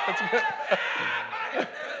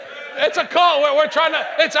 It's a cult. We're trying to,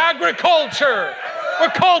 it's agriculture. We're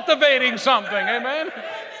cultivating something. Amen.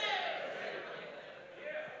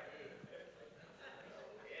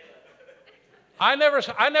 I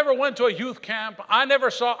never went to a youth camp. I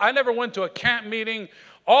never went to a camp meeting.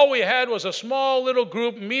 All we had was a small little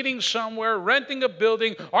group meeting somewhere, renting a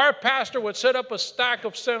building. Our pastor would set up a stack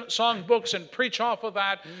of song books and preach off of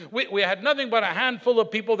that. We had nothing but a handful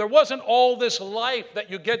of people. There wasn't all this life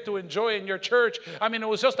that you get to enjoy in your church. I mean, it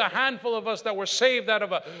was just a handful of us that were saved out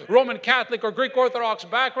of a Roman Catholic or Greek Orthodox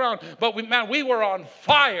background. But we were on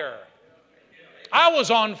fire. I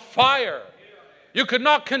was on fire. You could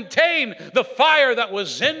not contain the fire that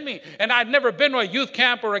was in me. And I'd never been to a youth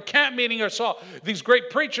camp or a camp meeting or saw these great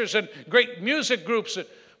preachers and great music groups.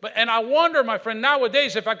 And I wonder, my friend,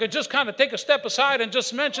 nowadays, if I could just kind of take a step aside and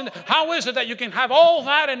just mention, how is it that you can have all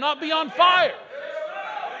that and not be on fire?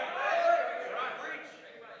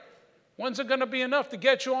 When's it going to be enough to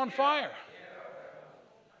get you on fire?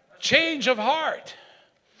 Change of heart.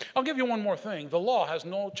 I'll give you one more thing. The law has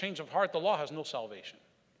no change of heart. The law has no salvation.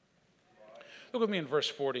 Look with me in verse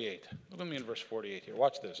 48. Look with me in verse 48 here.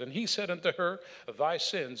 Watch this. And he said unto her, thy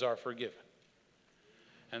sins are forgiven.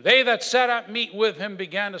 And they that sat at meat with him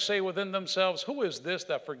began to say within themselves, who is this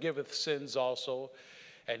that forgiveth sins also?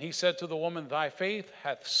 And he said to the woman, thy faith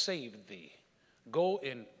hath saved thee. Go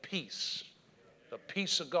in peace. The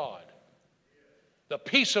peace of God. The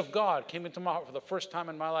peace of God came into my heart for the first time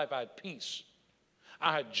in my life. I had peace.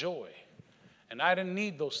 I had joy. And I didn't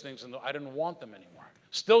need those things. And I didn't want them anymore.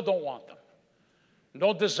 Still don't want them.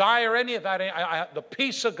 Don't desire any of that. The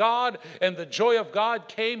peace of God and the joy of God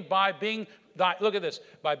came by being, look at this,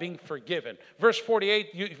 by being forgiven. Verse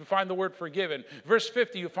 48, you find the word forgiven. Verse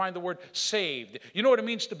 50, you find the word saved. You know what it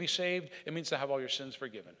means to be saved? It means to have all your sins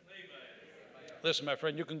forgiven. Amen. Listen, my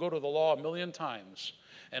friend, you can go to the law 1,000,000 times,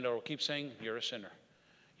 and it will keep saying, you're a sinner.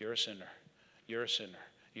 You're a sinner. You're a sinner.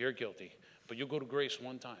 You're guilty. But you go to grace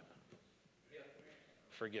one time.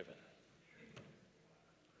 Forgiven.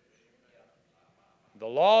 The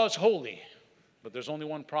law is holy, but there's only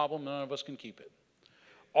one problem. None of us can keep it.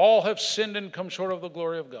 All have sinned and come short of the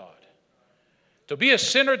glory of God. To be a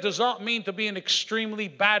sinner does not mean to be an extremely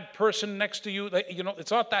bad person next to you. You know, it's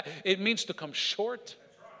not that. It means to come short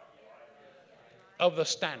of the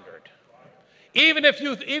standard. Even if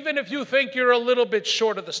you think you're a little bit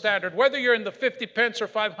short of the standard, whether you're in the 50 pence or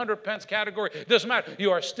 500 pence category, it doesn't matter.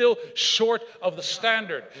 You are still short of the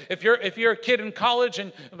standard. If you're a kid in college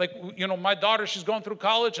and, like, you know, my daughter, she's going through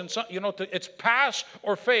college, and so, you know, it's pass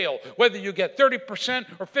or fail. Whether you get 30%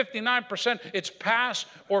 or 59%, it's pass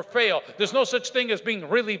or fail. There's no such thing as being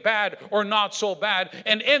really bad or not so bad.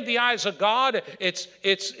 And in the eyes of God, it's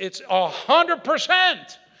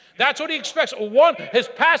 100%. That's what he expects. His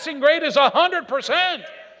passing grade is 100%.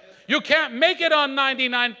 You can't make it on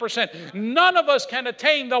 99%. None of us can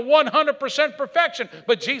attain the 100% perfection,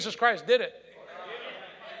 but Jesus Christ did it.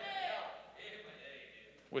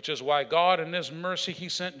 Which is why God, in his mercy, he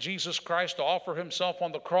sent Jesus Christ to offer himself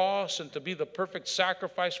on the cross and to be the perfect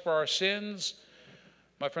sacrifice for our sins.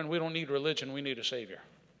 My friend, we don't need religion. We need a Savior.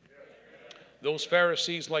 Those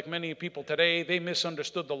Pharisees, like many people today, they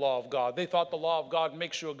misunderstood the law of God. They thought the law of God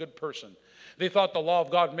makes you a good person. They thought the law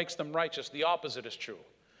of God makes them righteous. The opposite is true.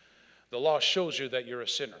 The law shows you that you're a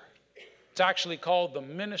sinner. It's actually called the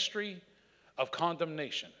ministry of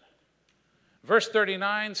condemnation. Verse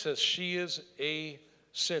 39 says, she is a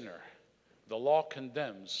sinner. The law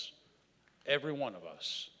condemns every one of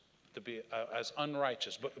us to be as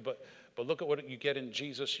unrighteous. But look at what you get in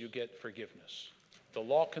Jesus. You get forgiveness. The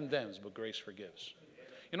law condemns, but grace forgives.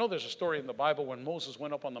 You know, there's a story in the Bible when Moses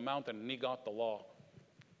went up on the mountain and he got the law.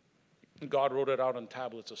 God wrote it out on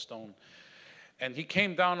tablets of stone. And he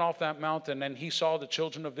came down off that mountain and he saw the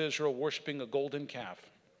children of Israel worshiping a golden calf.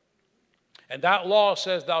 And that law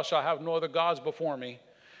says, thou shalt have no other gods before me,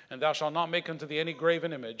 and thou shalt not make unto thee any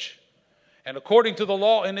graven image. And according to the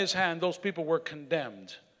law in his hand, those people were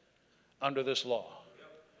condemned under this law.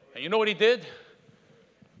 And you know what he did?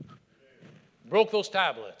 Broke those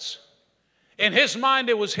tablets. In his mind,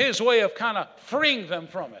 it was his way of kind of freeing them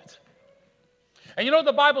from it. And you know what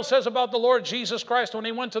the Bible says about the Lord Jesus Christ when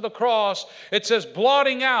he went to the cross? It says,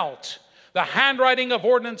 blotting out the handwriting of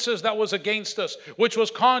ordinances that was against us, which was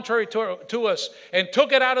contrary to us, and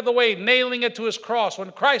took it out of the way, nailing it to his cross.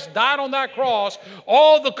 When Christ died on that cross,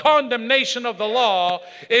 all the condemnation of the law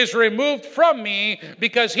is removed from me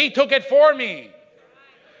because he took it for me.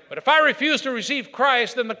 But if I refuse to receive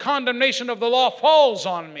Christ, then the condemnation of the law falls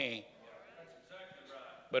on me.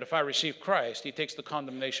 But if I receive Christ, he takes the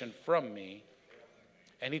condemnation from me,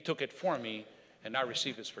 and he took it for me, and I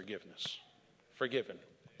receive his forgiveness. Forgiven.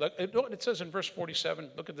 Look, it says in verse 47,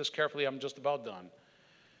 look at this carefully, I'm just about done.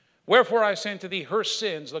 Wherefore I say unto thee, her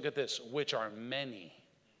sins, look at this, which are many.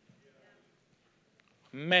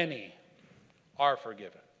 Many are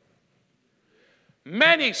forgiven.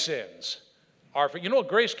 Many sins are forgiven. You know what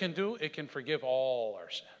grace can do? It can forgive all our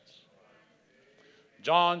sins.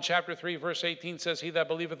 John chapter 3 verse 18 says, he that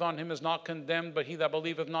believeth on him is not condemned, but he that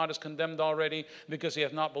believeth not is condemned already, because he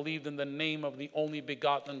hath not believed in the name of the only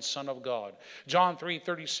begotten Son of God. John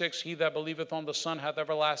 3:36, he that believeth on the Son hath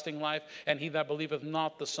everlasting life, and he that believeth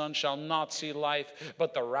not the Son shall not see life,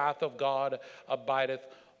 but the wrath of God abideth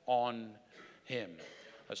on him.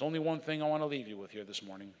 There's only one thing I want to leave you with here this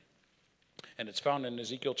morning, and it's found in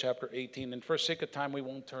Ezekiel chapter 18. And for sake of time, we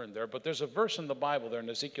won't turn there, but there's a verse in the Bible there in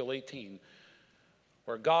Ezekiel 18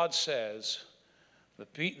 where God says,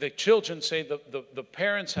 the children say the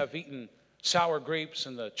parents have eaten sour grapes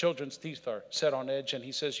and the children's teeth are set on edge. And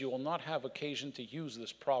he says, you will not have occasion to use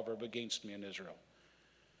this proverb against me in Israel.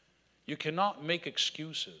 You cannot make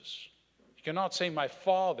excuses. You cannot say, my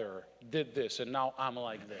father did this and now I'm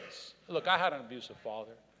like this. Look, I had an abusive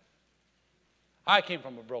father. I came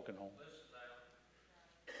from a broken home.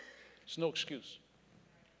 It's no excuse.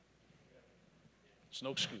 It's no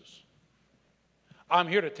excuse. I'm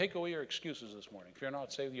here to take away your excuses this morning. If you're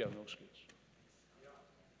not saved, you have no excuse.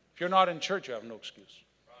 If you're not in church, you have no excuse.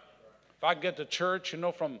 If I get to church,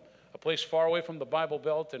 from a place far away from the Bible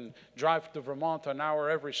Belt and drive to Vermont an hour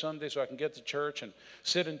every Sunday so I can get to church and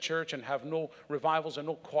sit in church and have no revivals and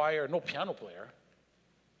no choir, no piano player.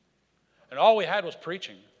 And all we had was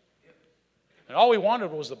preaching. And all we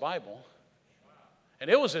wanted was the Bible. And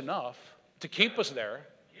it was enough to keep us there.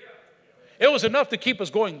 It was enough to keep us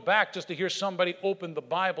going back just to hear somebody open the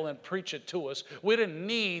Bible and preach it to us. We didn't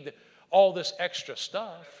need all this extra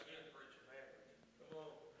stuff.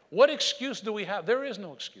 What excuse do we have? There is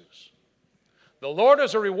no excuse. The Lord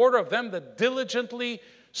is a rewarder of them that diligently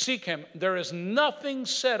seek him. There is nothing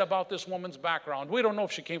said about this woman's background. We don't know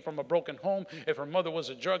if she came from a broken home, if her mother was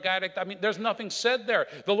a drug addict. There's nothing said there.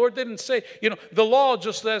 The Lord didn't say, the law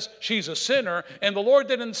just says she's a sinner, and the Lord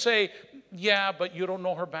didn't say, yeah, but you don't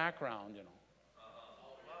know her background,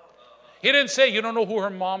 He didn't say you don't know who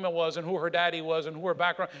her mama was and who her daddy was and who her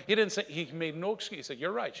background. He didn't say, he made no excuse. He said,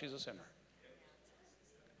 you're right, she's a sinner.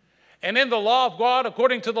 And in the law of God,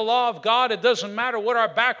 according to the law of God, it doesn't matter what our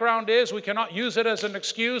background is. We cannot use it as an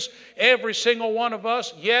excuse. Every single one of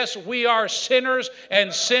us, yes, we are sinners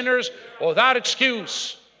and sinners without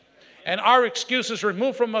excuse. And our excuse is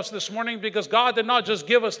removed from us this morning because God did not just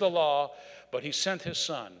give us the law, but he sent his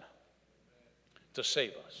Son to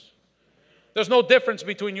save us. There's no difference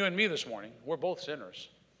between you and me this morning. We're both sinners.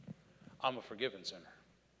 I'm a forgiven sinner.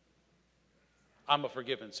 I'm a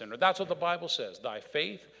forgiven sinner. That's what the Bible says. Thy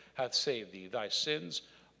faith hath saved thee. Thy sins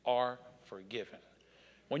are forgiven.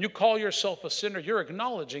 When you call yourself a sinner, you're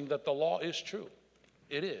acknowledging that the law is true.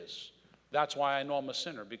 It is. That's why I know I'm a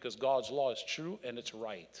sinner, because God's law is true and it's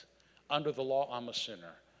right. Under the law, I'm a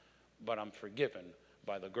sinner, but I'm forgiven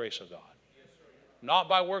by the grace of God. Not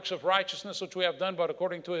by works of righteousness which we have done, but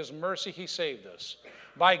according to his mercy he saved us.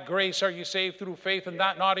 By grace are you saved through faith, and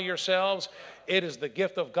that not of yourselves. It is the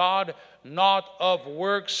gift of God, not of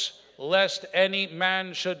works, lest any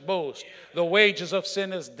man should boast. The wages of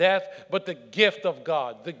sin is death, but the gift of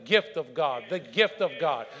God, the gift of God, the gift of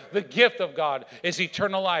God, the gift of God is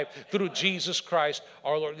eternal life through Jesus Christ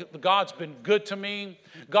our Lord. God's been good to me.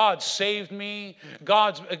 God saved me.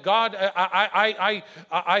 I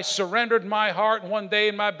surrendered my heart one day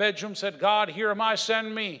in my bedroom, said, God, here am I,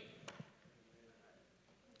 send me.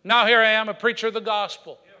 Now here I am, a preacher of the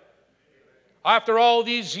gospel. After all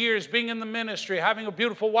these years being in the ministry, having a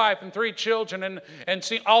beautiful wife and 3 children, and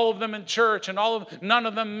see all of them in church, and none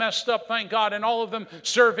of them messed up, thank God, and all of them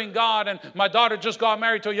serving God. And my daughter just got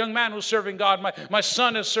married to a young man who's serving God. My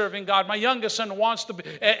son is serving God. My youngest son wants to be,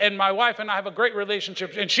 and my wife and I have a great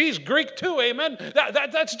relationship. And she's Greek too, amen?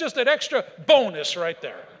 That's just an extra bonus right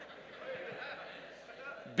there.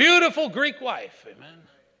 Beautiful Greek wife, amen?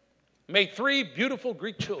 Made 3 beautiful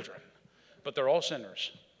Greek children, but they're all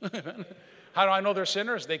sinners. How do I know they're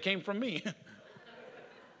sinners? They came from me.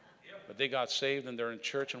 But they got saved and they're in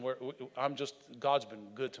church, and God's been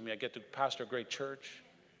good to me. I get to pastor a great church,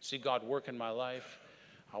 see God work in my life.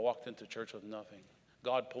 I walked into church with nothing.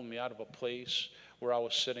 God pulled me out of a place where I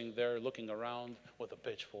was sitting there looking around with a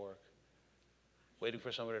pitchfork, waiting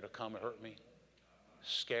for somebody to come and hurt me,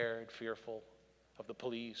 scared, fearful of the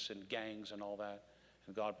police and gangs and all that.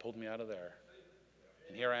 And God pulled me out of there.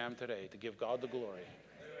 And here I am today to give God the glory.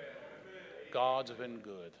 God's been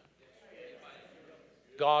good.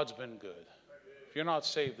 God's been good. If you're not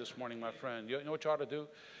saved this morning, my friend, you know what you ought to do?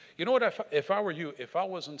 You know what, if I were you, if I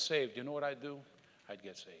wasn't saved, you know what I'd do? I'd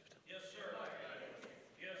get saved. Yes, sir.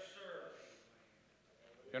 Yes, sir.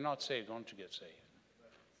 If you're not saved, why don't you get saved?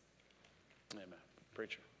 Amen.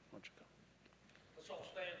 Preacher, why don't you go? Let's all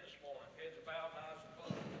stand this morning. Heads are bowed, eyes are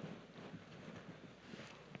closed.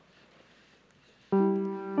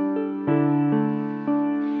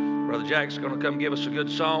 Brother Jack's going to come give us a good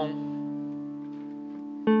song.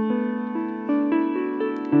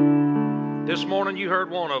 This morning you heard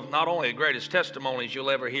one of not only the greatest testimonies you'll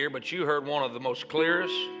ever hear, but you heard one of the most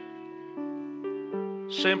clearest,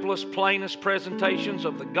 simplest, plainest presentations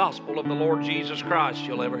of the gospel of the Lord Jesus Christ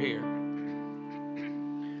you'll ever hear.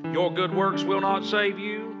 Your good works will not save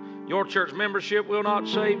you. Your church membership will not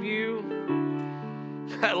save you.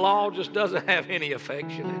 That law just doesn't have any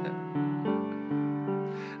affection in it.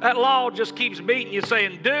 That law just keeps beating you,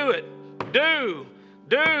 saying, do it, do.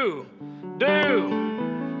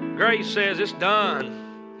 Grace says, it's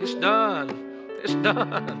done, it's done, it's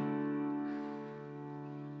done.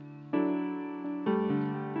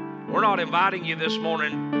 We're not inviting you this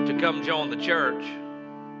morning to come join the church.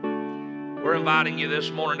 We're inviting you this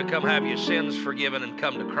morning to come have your sins forgiven and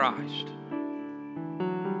come to Christ.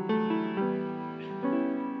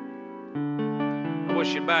 I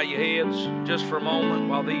wish you'd bow your heads just for a moment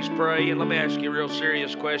while these pray. And let me ask you a real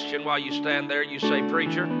serious question while you stand there. You say,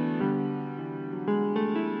 preacher,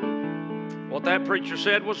 what that preacher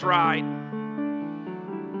said was right.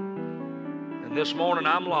 And this morning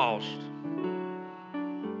I'm lost.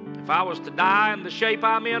 If I was to die in the shape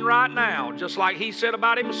I'm in right now, just like he said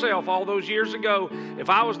about himself all those years ago, if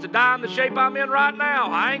I was to die in the shape I'm in right now,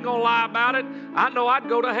 I ain't gonna lie about it. I know I'd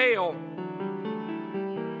go to hell.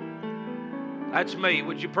 That's me.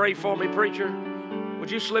 Would you pray for me, preacher? Would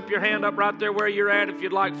you slip your hand up right there where you're at if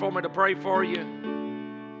you'd like for me to pray for you?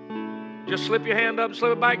 Just slip your hand up and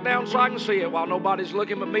slip it back down so I can see it while nobody's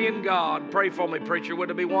looking but me and God. Pray for me, preacher. Would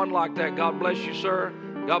there be one like that? God bless you, sir.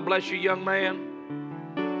 God bless you, young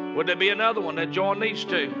man. Would there be another one that joined these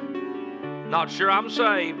two? Not sure I'm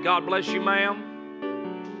saved. God bless you, ma'am.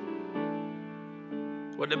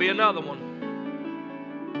 Would there be another one?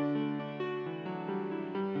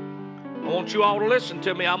 I want you all to listen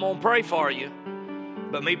to me. I'm going to pray for you.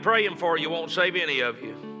 But me praying for you won't save any of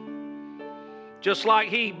you. Just like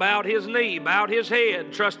he bowed his knee, bowed his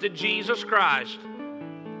head, trusted Jesus Christ,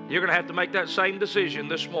 you're going to have to make that same decision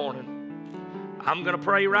this morning. I'm going to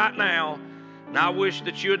pray right now, and I wish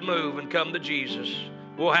that you would move and come to Jesus.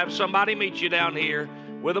 We'll have somebody meet you down here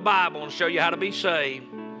with a Bible and show you how to be saved.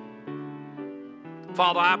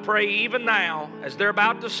 Father, I pray even now, as they're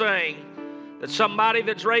about to sing, that somebody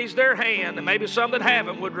that's raised their hand, and maybe some that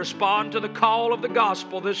haven't, would respond to the call of the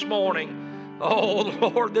gospel this morning. Oh,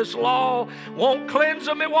 Lord, this law won't cleanse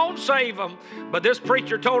them, it won't save them. But this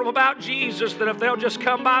preacher told them about Jesus, that if they'll just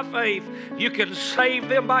come by faith, you can save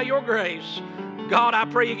them by your grace. God, I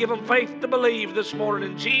pray you give them faith to believe this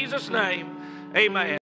morning. In Jesus' name, amen.